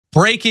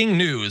Breaking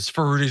news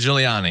for Rudy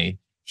Giuliani.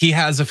 He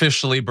has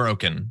officially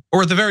broken,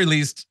 or at the very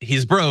least,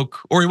 he's broke,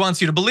 or he wants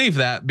you to believe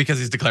that because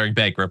he's declaring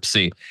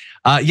bankruptcy.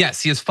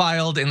 Yes, he has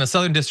filed in the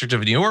Southern District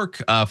of New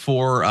York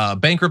for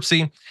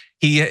bankruptcy.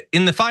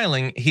 In the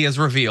filing, he has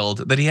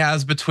revealed that he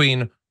has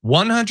between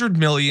 100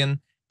 million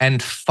and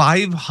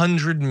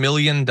 $500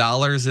 million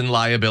in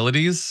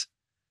liabilities,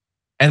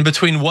 and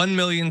between $1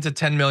 million to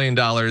 $10 million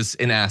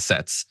in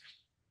assets.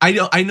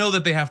 I know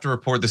that they have to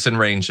report this in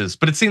ranges,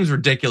 but it seems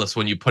ridiculous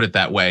when you put it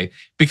that way,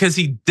 because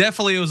he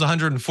definitely owes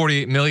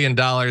 $148 million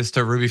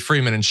to Ruby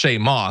Freeman and Shay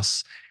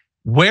Moss.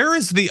 Where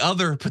is the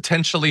other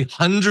potentially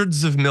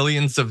hundreds of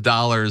millions of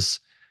dollars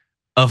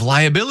of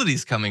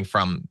liabilities coming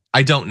from?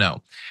 I don't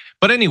know.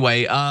 But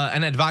anyway,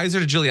 an advisor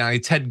to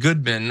Giuliani, Ted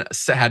Goodman,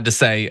 had to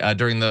say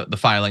during the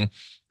filing,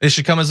 "This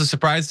should come as a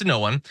surprise to no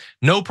one.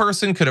 No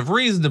person could have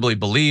reasonably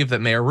believed that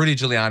Mayor Rudy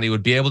Giuliani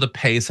would be able to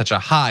pay such a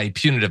high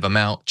punitive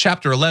amount.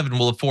 Chapter 11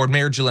 will afford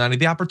Mayor Giuliani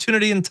the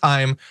opportunity and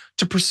time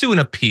to pursue an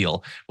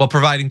appeal while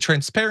providing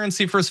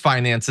transparency for his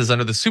finances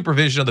under the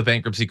supervision of the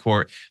bankruptcy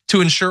court to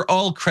ensure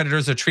all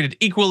creditors are treated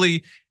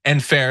equally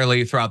and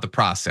fairly throughout the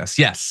process."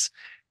 Yes,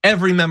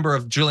 every member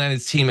of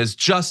Giuliani's team is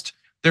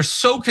they're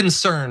so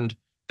concerned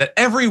that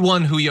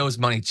everyone who he owes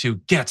money to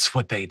gets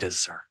what they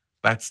deserve.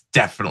 That's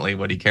definitely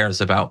what he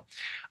cares about.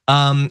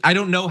 I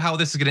don't know how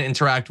this is gonna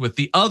interact with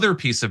the other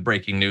piece of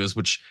breaking news,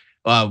 which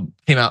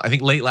came out, I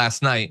think, late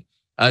last night.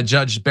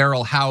 Judge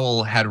Beryl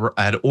Howell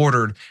had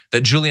ordered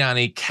that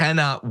Giuliani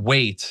cannot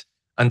wait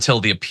until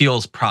the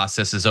appeals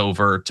process is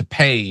over to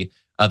pay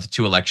the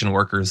 2 election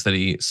workers that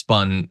he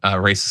spun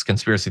racist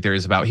conspiracy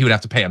theories about. He would have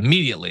to pay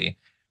immediately.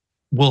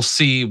 We'll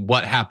see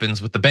what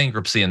happens with the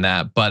bankruptcy in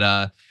that,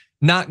 but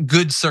not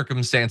good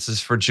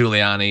circumstances for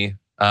Giuliani.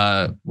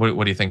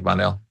 What do you think,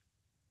 Mondale?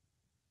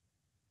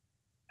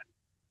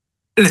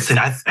 Listen,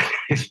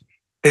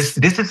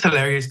 this is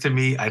hilarious to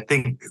me. I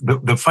think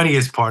the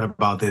funniest part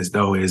about this,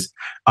 though, is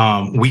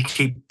we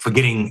keep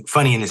forgetting,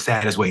 funny in the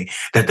saddest way,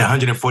 that the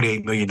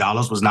 $148 million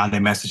was not a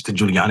message to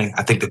Giuliani.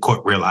 I think the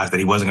court realized that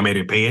he wasn't gonna be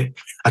able to pay it.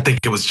 I think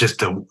it was just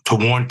to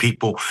warn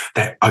people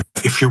that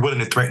if you're willing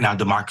to threaten our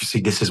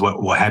democracy, this is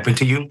what will happen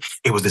to you.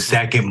 It was the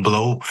second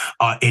blow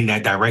in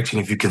that direction.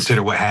 If you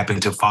consider what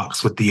happened to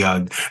Fox with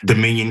the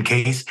Dominion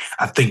case,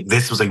 I think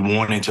this was a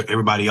warning to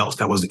everybody else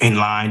that was in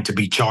line to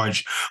be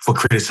charged for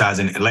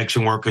criticizing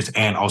election workers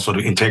and also the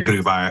integrity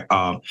of our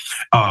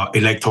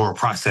electoral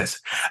process.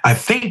 I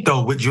think,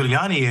 though, with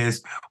Giuliani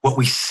is what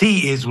we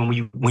see is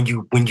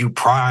when you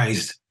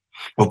prize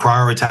or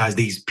prioritize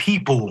these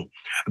people,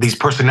 these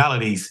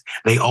personalities,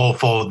 they all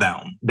fall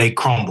down, they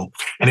crumble.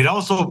 And it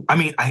also,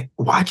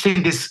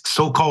 watching this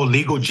so-called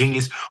legal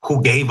genius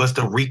who gave us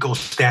the RICO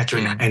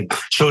statute and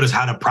showed us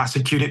how to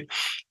prosecute it,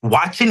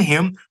 watching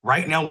him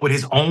right now with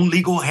his own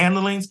legal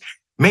handlings,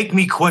 make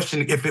me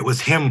question if it was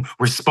him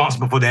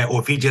responsible for that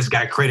or if he just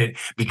got credit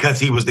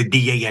because he was the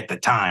DA at the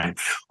time.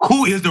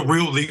 Who is the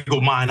real legal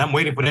mind? I'm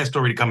waiting for that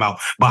story to come out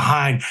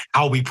behind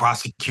how we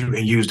prosecute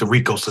and use the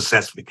RICO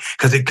successfully,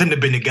 because it couldn't have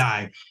been the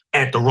guy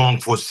at the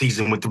wrongful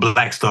season with the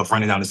black stuff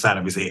running down the side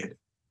of his head.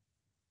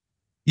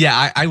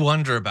 Yeah, I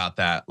wonder about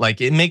that.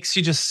 Like, it makes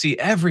you just see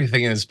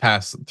everything in his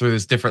past through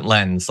this different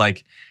lens.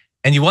 Like,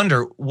 and you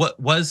wonder, what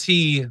was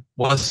he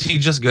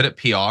just good at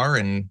PR?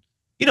 And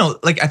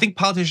I think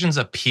politicians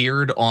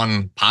appeared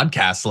on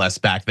podcasts less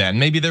back then.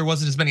 Maybe there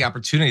wasn't as many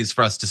opportunities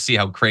for us to see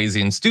how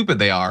crazy and stupid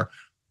they are.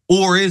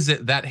 Or is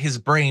it that his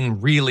brain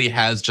really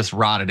has just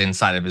rotted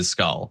inside of his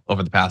skull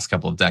over the past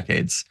couple of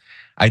decades?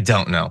 I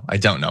don't know,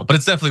 but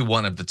it's definitely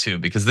one of the two,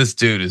 because this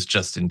dude is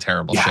just in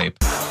terrible shape.